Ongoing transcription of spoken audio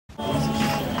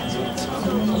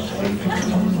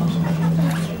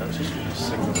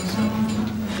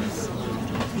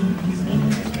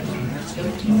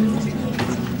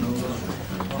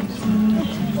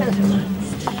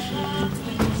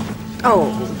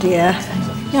Oh dear.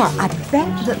 Yeah, I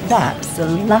bet that that's the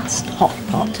last hot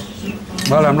pot.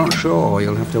 Well, I'm not sure.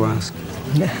 You'll have to ask.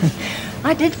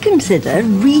 I did consider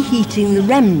reheating the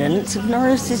remnants of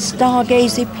Norris's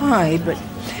stargazy pie, but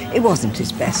it wasn't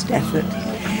his best effort.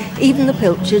 Even the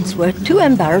Pilchards were too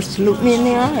embarrassed to look me in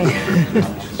the eye.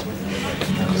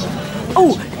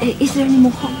 Oh, is there any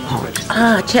more hot pot?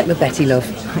 Ah, check with Betty, love.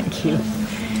 Thank you.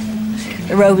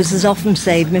 The Rovers has often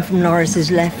saved me from Norris's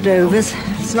leftovers.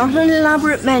 It's not an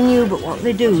elaborate menu, but what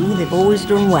they do, they've always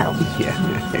done well. Yeah.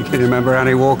 Can you remember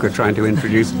Annie Walker trying to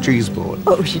introduce a cheese board?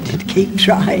 Oh, she did keep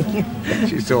trying.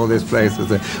 She saw this place as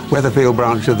the Weatherfield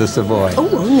branch of the Savoy. Oh,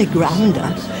 only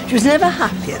grander. She was never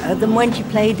happier than when she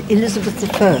played Elizabeth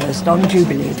I on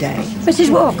Jubilee Day. Mrs.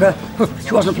 Walker?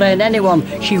 She wasn't playing anyone.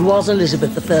 She was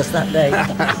Elizabeth I that day.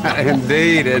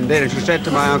 Indeed. And she said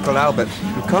to my Uncle Albert,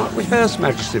 "You can't rehearse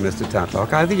Majesty, Mr.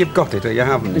 Tatlock. Either you've got it or you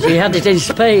haven't." She had it in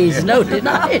spades, no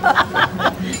denying.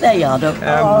 There you are, Doc.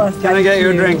 Can I get you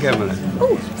a drink, Emily?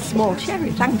 Oh, small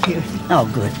cherry, thank you. Oh,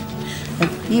 good.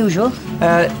 Usual?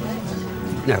 No.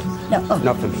 No. Oh.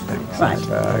 Not for me, thanks. Right.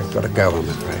 I've got to go, I'm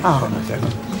afraid. Oh.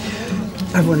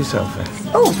 Have one yourself,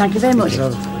 Oh, thank you very much,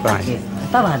 love. Bye.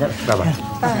 Bye-bye, Doc. Bye-bye.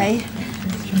 Bye.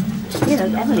 You know,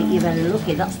 Emily, you're very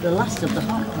lucky. That's the last of the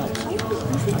hot pots. I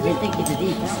didn't think you'd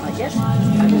eat that, I guess.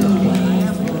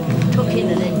 Tuck in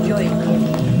and enjoy it.